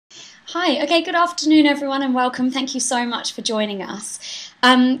Hi, okay, good afternoon everyone and welcome. Thank you so much for joining us.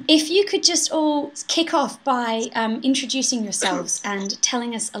 If you could just all kick off by introducing yourselves and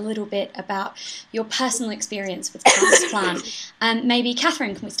telling us a little bit about your personal experience with transplant. And maybe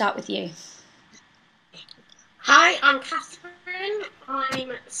Kathryn, can we start with you? Hi, I'm Kathryn.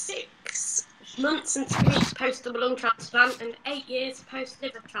 I'm 6 months and 2 weeks post double lung transplant and 8 years post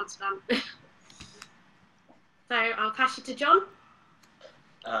liver transplant. So I'll pass you to Jon.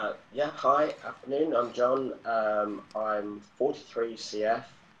 Hi, afternoon. I'm Jon. I'm 43 CF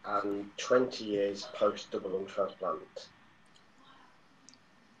and 20 years post double lung transplant.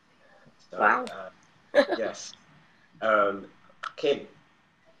 So, Wow. yes. Kim.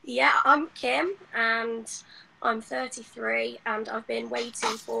 Yeah, I'm Kim and I'm 33 and I've been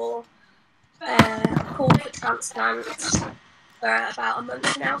waiting for a call for transplant for about a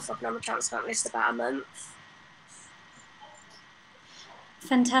month now, so I've been on the transplant list about a month.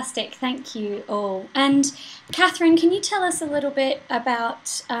 Fantastic, thank you all. And Kathryn, can you tell us a little bit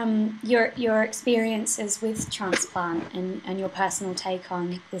about your experiences with transplant and your personal take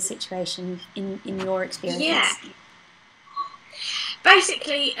on the situation in your experience? Yeah.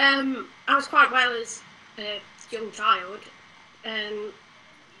 Basically, I was quite well as a young child.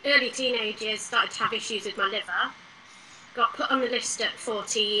 Early teenage years, started to have issues with my liver. Got put on the list at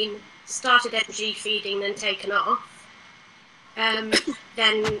 14, started NG feeding, then taken off.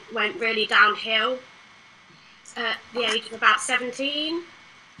 Then went really downhill at the age of about 17.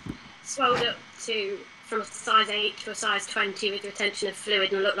 Swelled up from a size 8 to a size 20 with retention of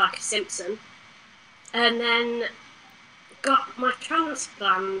fluid and looked like a Simpson. And then got my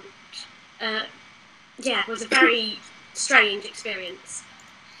transplant. It was a very strange experience.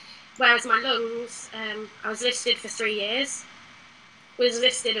 Whereas my lungs, I was listed for 3 years. Was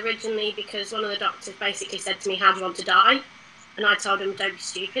listed originally because one of the doctors basically said to me, "How do you want to die?" And I told him, "Don't be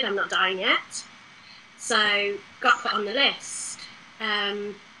stupid, I'm not dying yet." So got put on the list.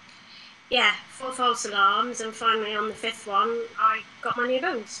 4 false alarms, and finally on the 5th one, I got my new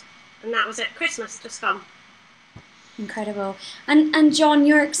lungs. And that was at Christmas, just gone. Incredible. And Jon,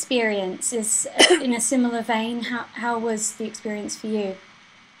 your experience is in a similar vein. How was the experience for you?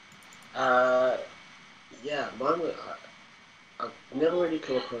 Mine was, I've never really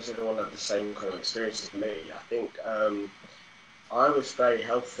come across anyone that had the same kind of experience as me. I think I was very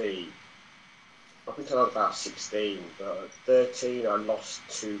healthy up until I was about 16, but at 13 I lost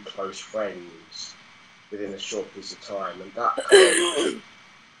 2 close friends within a short piece of time, and that kind of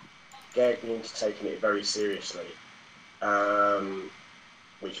scared me into taking it very seriously,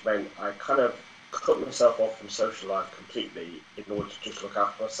 which meant I kind of cut myself off from social life completely in order to just look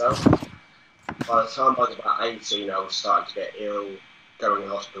after myself. By the time I was about 18, I was starting to get ill, going to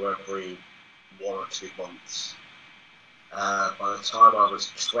hospital every 1 or 2 months. By the time I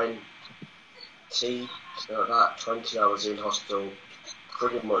was 20, something like that, 20, I was in hospital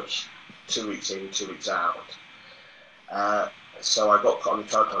pretty much 2 weeks in, 2 weeks out. So I got put on the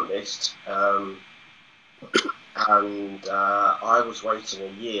transplant list, and I was waiting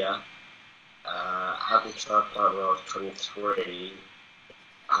a year. Had the transplant when I was 23.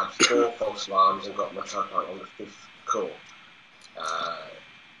 I had 4 false alarms and got my transplant on the 5th call.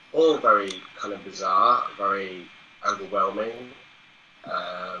 All very kind of bizarre, very overwhelming.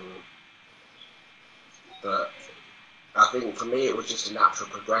 But I think for me it was just a natural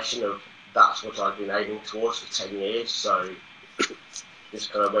progression of that's what I've been aiming towards for 10 years. So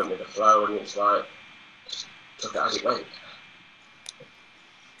just kind of went with the flow, and it's like just took it as it went.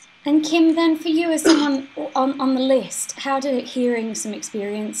 And Kim, then for you as someone on the list, how did hearing some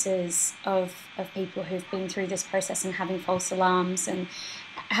experiences of people who've been through this process and having false alarms, and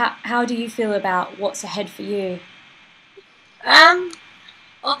how do you feel about what's ahead for you?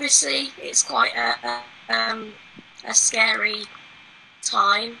 Obviously, it's quite a scary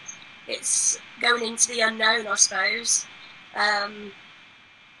time. It's going into the unknown, I suppose.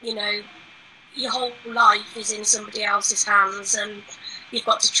 Your whole life is in somebody else's hands, and you've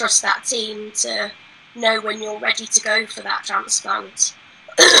got to trust that team to know when you're ready to go for that transplant,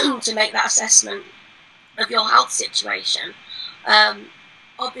 to make that assessment of your health situation.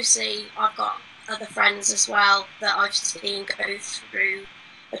 Obviously, I've got other friends as well that I've seen go through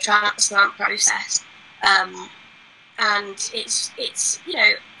the transplant process, and it's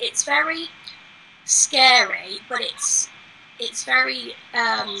very scary, but it's very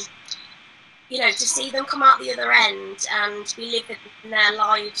to see them come out the other end and be living their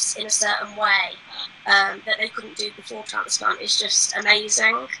lives in a certain way that they couldn't do before transplant is just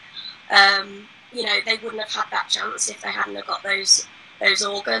amazing. They wouldn't have had that chance if they hadn't have got those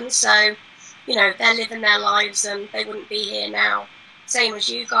organs. So, they're living their lives and they wouldn't be here now. same as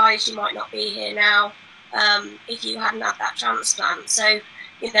you guys, you might not be here now if you hadn't had that transplant. So,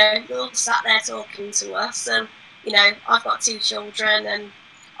 you know, you're all sat there talking to us, and, you know, I've got 2 children, and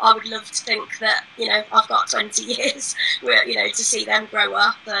I would love to think that, you know, I've got 20 years, where, you know, to see them grow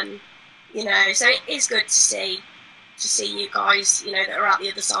up, and, you know, so it is good to see you guys, you know, that are out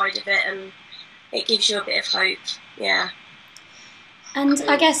the other side of it, and it gives you a bit of hope, yeah. And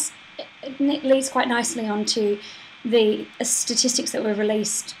I guess it leads quite nicely onto the statistics that were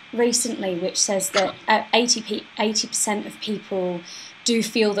released recently, which says that 80% of people do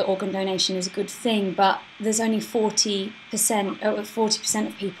feel that organ donation is a good thing, but there's only 40%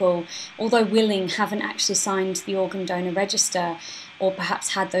 of people, although willing, haven't actually signed the organ donor register or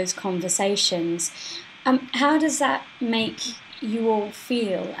perhaps had those conversations. How does that make you all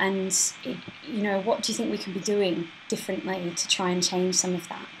feel, and, you know, what do you think we can be doing differently to try and change some of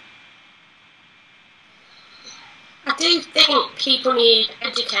that? I do think people need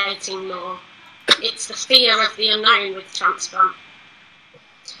educating more. It's the fear of the unknown with transplant.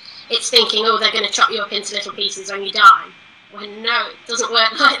 It's thinking, oh, they're going to chop you up into little pieces when you die. When no, it doesn't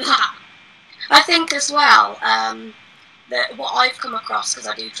work like that. I think as well that what I've come across, because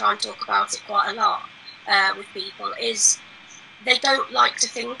I do try and talk about it quite a lot with people, is they don't like to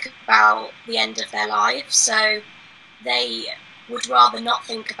think about the end of their lives, so they would rather not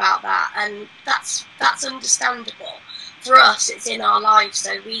think about that, and that's understandable. For us, it's in our lives,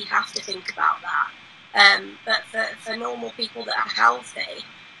 so we have to think about that. But for normal people that are healthy,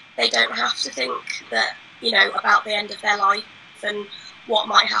 they don't have to think that, you know, about the end of their life and what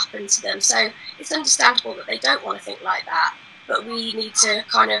might happen to them. So it's understandable that they don't want to think like that, but we need to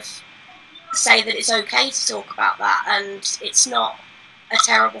kind of say that it's okay to talk about that, and it's not a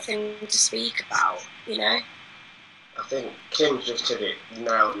terrible thing to speak about, you know. I think Kim just hit it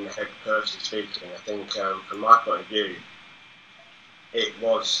nail on the head, personally speaking. I think from my point of view, it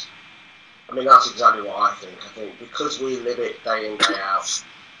was, I mean, that's exactly what I think. I think because we live it day in, day out,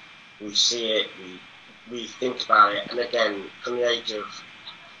 we see it, we think about it, and again, from the age of,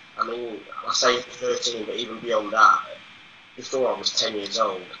 I mean, I say 13, but even beyond that, before I was 10 years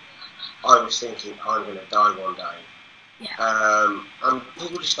old, I was thinking, I'm going to die one day. Yeah. And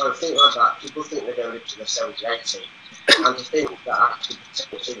people just don't think like that. People think they're going to live to their 70, 80, and to think that actually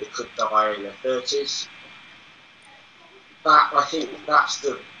potentially they could die in their 30s, that, I think that's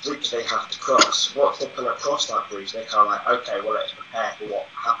the bridge they have to cross. Once they've kind of crossed that bridge, they're kind of like, okay, well, let's prepare for what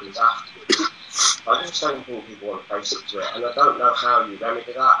happens afterwards. I just don't think people want to face up to it, and I don't know how you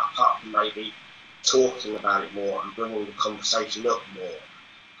remedy that, apart from maybe talking about it more and bringing the conversation up more.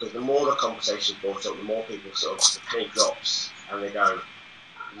 Because the more the conversation is brought up, the more people sort of, the penny drops, and they go,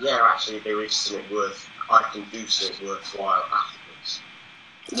 yeah, actually, there is something I can do something worthwhile afterwards.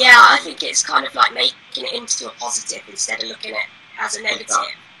 Yeah, I think it's kind of like making it into a positive instead of looking at it as a negative,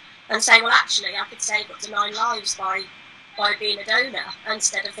 and saying, well, actually, I could save up to 9 lives by being a donor,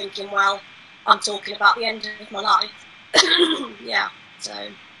 instead of thinking, well, I'm talking about the end of my life. Yeah,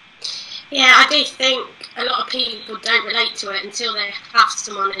 so. Yeah, I do think a lot of people don't relate to it until they have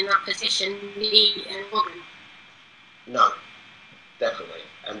someone in that position need an organ. No, definitely.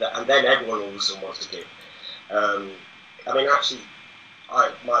 And then everyone all of a sudden wants to give. I mean, actually,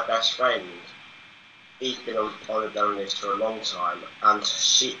 my best friend, he's been on a donor list for a long time, and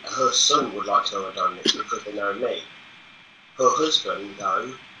her son would like to go on a donor list because they know me. Her husband,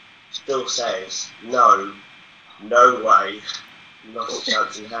 though, still says, no way, not a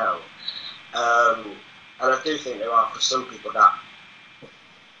chance in hell. And I do think there are, for some people, that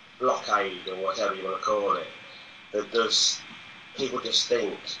blockade, or whatever you want to call it, that people just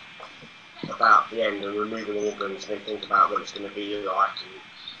think about the end and removing organs, and they think about what it's going to be like,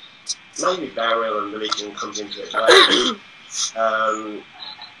 and maybe burial and religion comes into it as well.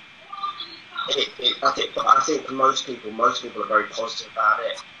 I think for most people are very positive about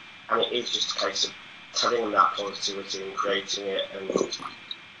it, and it is just a case of telling them that positivity and creating it and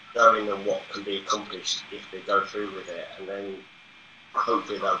showing them what can be accomplished if they go through with it, and then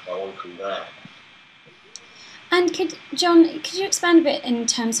hopefully they'll go on from there. And Jon, could you expand a bit in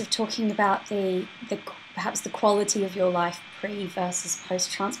terms of talking about perhaps the quality of your life pre versus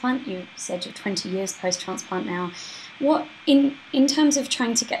post transplant? You said you're 20 years post transplant now. What in terms of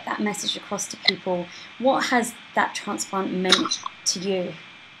trying to get that message across to people, what has that transplant meant to you?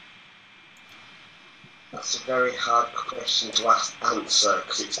 That's a very hard question to answer,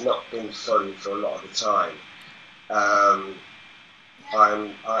 because it's not been fun for a lot of the time.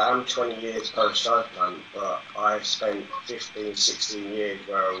 I am 20 years post-transplant, but I've spent 15, 16 years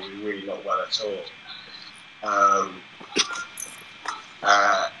where I was really not well at all.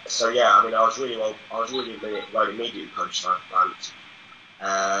 So yeah, I mean, I was really well immediately post-transplant,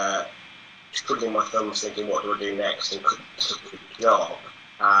 twiddling my thumbs thinking what do I do next, and couldn't took the job,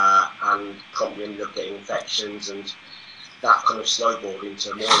 and promptly ended up getting infections, and that kind of snowballed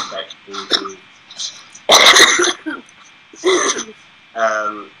into more infections.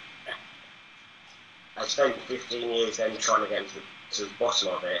 I spent 15 years then trying to get to the bottom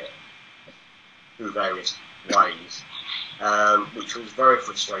of it through various ways, which was very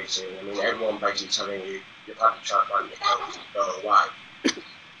frustrating. I mean, everyone basically telling you you've had to transplant your health to go away.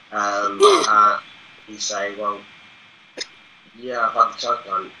 You say, well, yeah, I've had the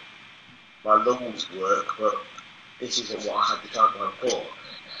transplant, my lungs work, but this isn't what I had the transplant for.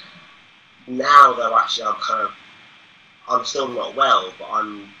 Now, though, actually, I'm still not well, but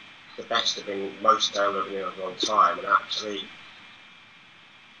I'm the best I've been most I've been in a long time, and actually,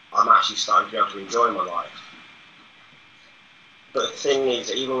 I'm actually starting to be able to enjoy my life. But the thing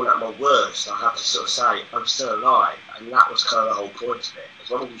is, even when at my worst, I have to sort of say, I'm still alive, and that was kind of the whole point of it. As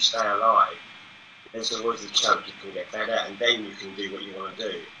long as you stay alive, there's always the chance you can get better, and then you can do what you want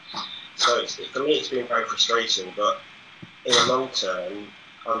to do. So for me, it's been very frustrating, but in the long term,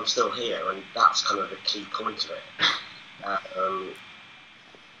 I'm still here, and that's kind of the key point of it.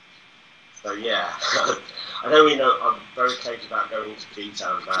 So yeah, I don't really know. I'm very careful about going into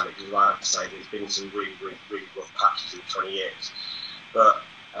details about it, because, like I say, there's been some really rough patches in 20 years. But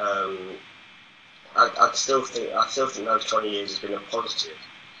I still think those 20 years has been a positive,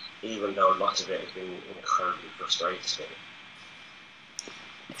 even though a lot of it has been incredibly frustrating.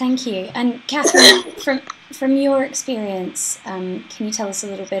 Thank you. And Kathryn, from your experience, can you tell us a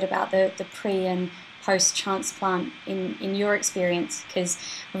little bit about the pre and post-transplant in your experience? Because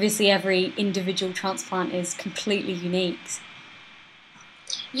obviously every individual transplant is completely unique.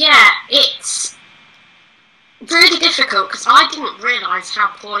 Yeah, it's really difficult, because I didn't realise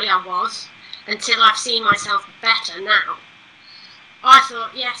how poorly I was until I've seen myself better now. I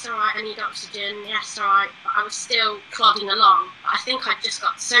thought, yes, all right, I need oxygen, yes, all right, but I was still plodding along. I think I just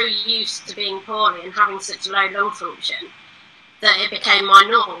got so used to being poorly and having such low lung function that it became my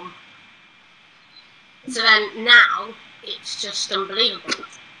norm. So then now, it's just unbelievable.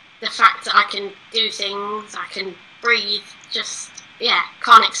 The fact that I can do things, I can breathe, just, yeah,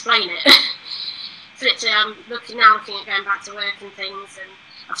 can't explain it. So literally, I'm looking at going back to work and things, and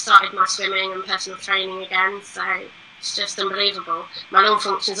I've started my swimming and personal training again, so it's just unbelievable. My lung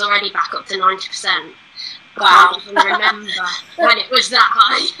function's already back up to 90%. Wow. I can't even remember when it was that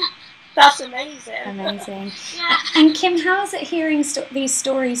high. That's amazing. Amazing. Yeah. And Kim, how is it hearing these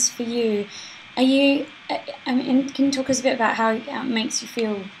stories for you? Are you, I mean, can you talk us a bit about how it makes you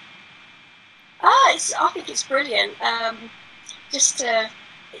feel? I think it's brilliant. It's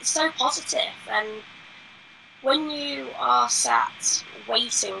so positive, and when you are sat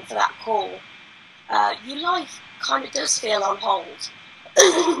waiting for that call, your life kind of does feel on hold.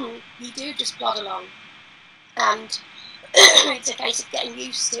 You do just plod along, and it's a case of getting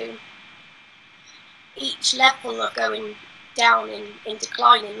used to each level of going down in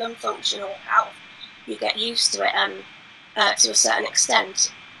decline in lung function or health. You get used to it, and to a certain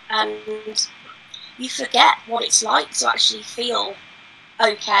extent, and you forget what it's like to actually feel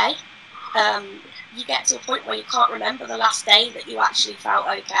okay. You get to a point where you can't remember the last day that you actually felt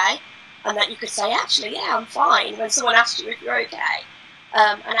okay, and that you could say, actually, yeah, I'm fine, when someone asks you if you're okay,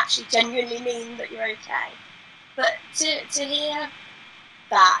 and actually genuinely mean that you're okay. But to hear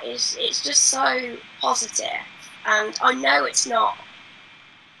that it's just so positive, and I know it's not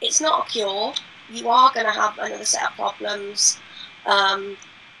a cure. You are going to have another set of problems,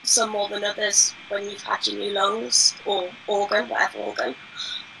 some more than others, when you've had your new lungs or organ, whatever organ.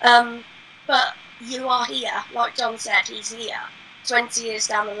 But you are here, like Jon said, he's here. 20 years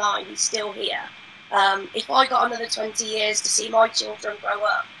down the line, he's still here. If I got another 20 years to see my children grow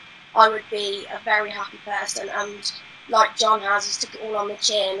up, I would be a very happy person. And like Jon has, he's took it all on the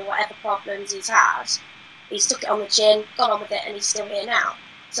chin, whatever problems he's had, he's took it on the chin, got on with it, and he's still here now.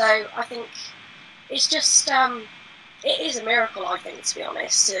 So I think it's just, it is a miracle, I think, to be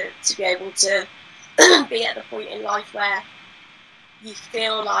honest, to be able to be at the point in life where you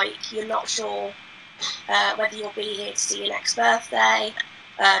feel like you're not sure whether you'll be here to see your next birthday,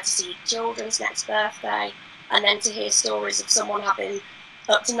 to see your children's next birthday, and then to hear stories of someone having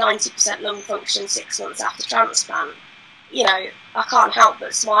up to 90% lung function 6 months after transplant. You know, I can't help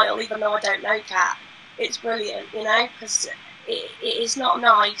but smile, even though I don't know Kat. It's brilliant, you know, because it is not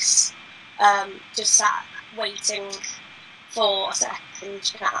nice just sat waiting for a second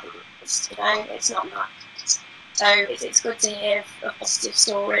chance, you know, it's not nice. So it's good to hear of positive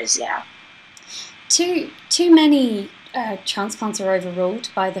stories, yeah. Too many transplants are overruled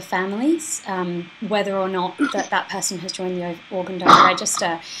by the families, whether or not that person has joined the organ donor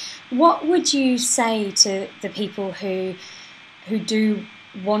register. What would you say to the people who do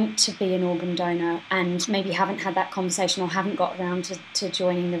want to be an organ donor and maybe haven't had that conversation or haven't got around to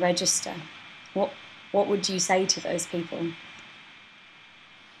joining the register? What would you say to those people?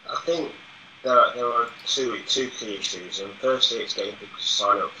 I think there are two key issues, and firstly, it's getting people to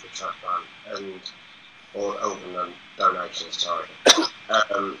sign up for the transplant or organ donation. Sorry,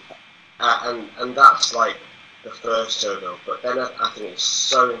 and that's like the first hurdle. But then I think it's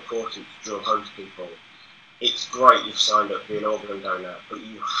so important to drill home to people. It's great you've signed up to be an organ donor, but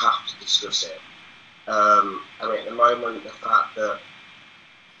you have to discuss it. I mean, at the moment, the fact that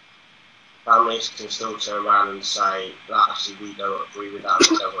families can still turn around and say that actually we don't agree with that,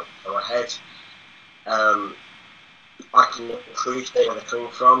 we don't want to go ahead. I can appreciate where they're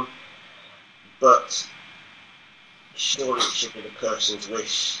coming from, but surely it should be the person's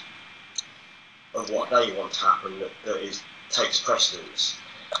wish of what they want to happen that takes precedence.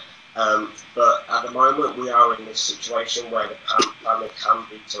 But at the moment we are in this situation where the family can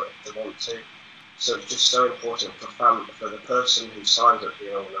veto it if they want to. So it's just so important for the person who signs up for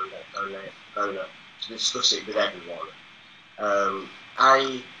the organ donor to discuss it with everyone.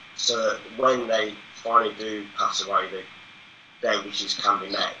 So that when they finally do pass away, their wishes can be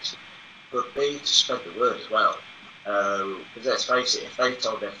met. But B, to spread the word as well. Because let's face it, if they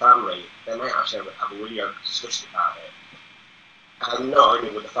told their family, they might actually have a really open discussion about it. And not only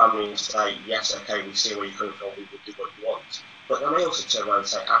would the family say, yes, okay, we see where you're coming from, we will do what you want, but they may also turn around and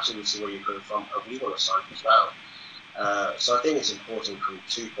say, actually, we see where you're coming from, and we want to sign as well. So I think it's important from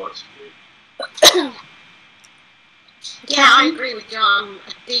 2 points of view. Yeah, I agree with John.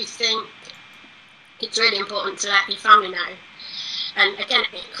 I do think it's really important to let your family know. And again,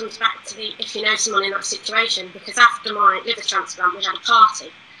 it comes back to if you know someone in that situation, because after my liver transplant, we had a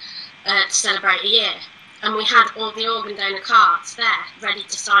party to celebrate a year. And we had all the organ donor cards there, ready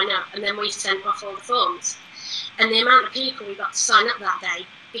to sign up, and then we sent off all the forms. And the amount of people we got to sign up that day,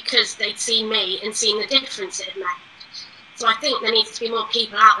 because they'd seen me and seen the difference it had made. So I think there needs to be more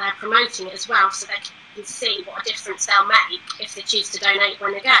people out there promoting it as well, so they can see what a difference they'll make if they choose to donate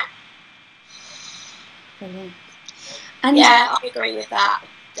when they go. Brilliant. And yeah, I agree with that,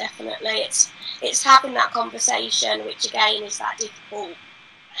 definitely. It's having that conversation, which again is that difficult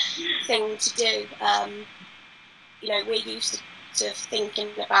thing to do. You know, we're used to thinking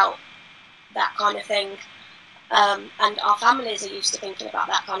about that kind of thing, and our families are used to thinking about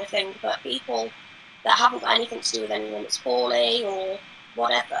that kind of thing, but people that haven't got anything to do with anyone that's poorly or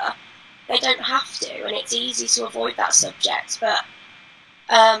whatever, they don't have to, and it's easy to avoid that subject. But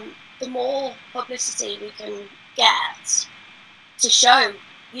the more publicity we can get to show,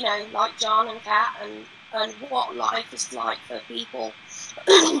 you know, like John and Kat, and what life is like for people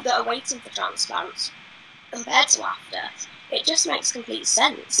that are waiting for transplants compared to after, it just makes complete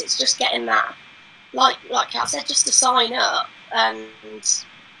sense. It's just getting that, like Kat said, just to sign up, and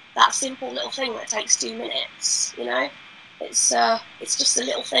that simple little thing that takes 2 minutes, you know, it's just a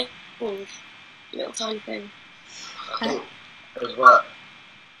little thing, little tiny thing. I think as well,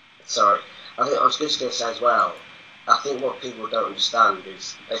 sorry, I was just going to say as well, I think what people don't understand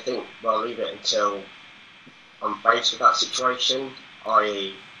is they think, well, leave it until I'm faced with that situation,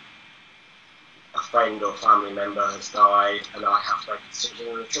 i.e. a friend or family member has died and I have to make a decision.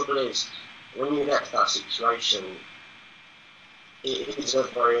 And the trouble is, when you get to that situation, it is a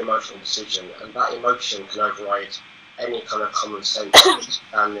very emotional decision, and that emotion can override any kind of common sense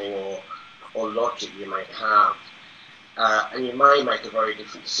understanding or logic you may have. And you may make a very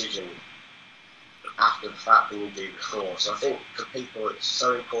different decision after the fact than you do before. So I think for people it's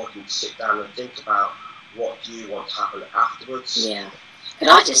so important to sit down and think about what do you want to happen afterwards. Yeah. Can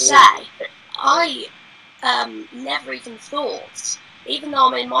I just say, I never even thought, even though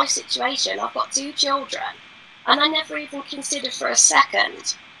I'm in my situation, I've got 2 children, and I never even considered for a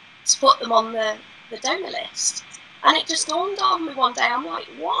second to put them on the donor list. And it just dawned on me one day, I'm like,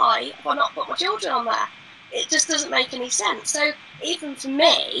 why have I not put my children on there? It just doesn't make any sense. So even for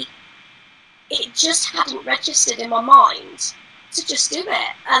me, it just hadn't registered in my mind to just do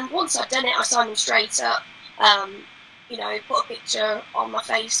it. And once I'd done it, I signed them straight up. You know, put a picture on my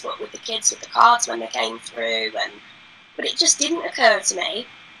Facebook with the kids with the cards when they came through, but it just didn't occur to me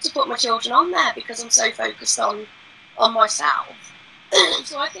to put my children on there because I'm so focused on myself.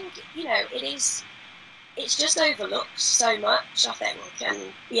 So I think, you know, it's just overlooked so much, I think,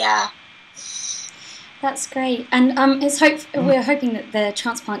 and yeah. That's great, and we're hoping that the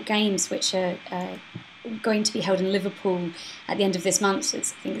transplant games, which are going to be held in Liverpool at the end of this month. I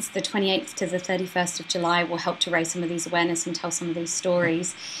think it's the 28th to the 31st of July. Will help to raise some of these awareness and tell some of these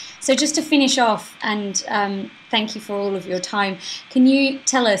stories. So just to finish off, and thank you for all of your time, can you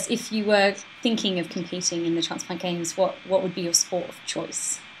tell us, if you were thinking of competing in the Transplant Games, what would be your sport of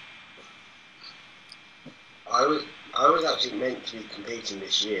choice? I was actually meant to be competing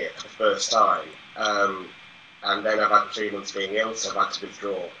this year for the first time, and then I've had 3 months being ill, so I've had to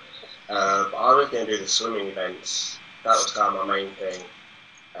withdraw. But I was going to do the swimming events. That was kind of my main thing.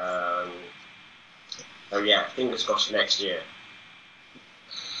 So yeah, fingers crossed for next year.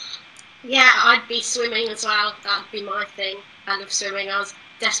 Yeah, I'd be swimming as well. That'd be my thing. I love swimming. I was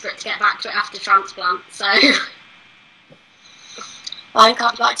desperate to get back to it after transplant, so... I think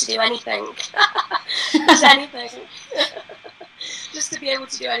I'd like to do anything. Just anything. Just to be able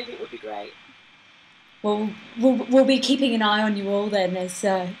to do anything would be great. Well, we'll be keeping an eye on you all then as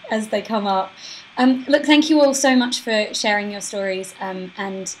they come up. Look, thank you all so much for sharing your stories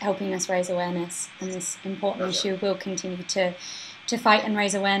and helping us raise awareness on this important issue. We'll continue to fight and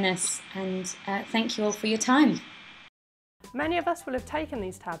raise awareness, and thank you all for your time. Many of us will have taken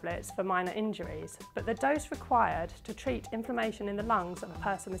these tablets for minor injuries, but the dose required to treat inflammation in the lungs of a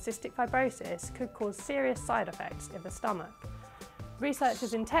person with cystic fibrosis could cause serious side effects in the stomach.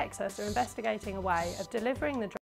 Researchers in Texas are investigating a way of delivering the drug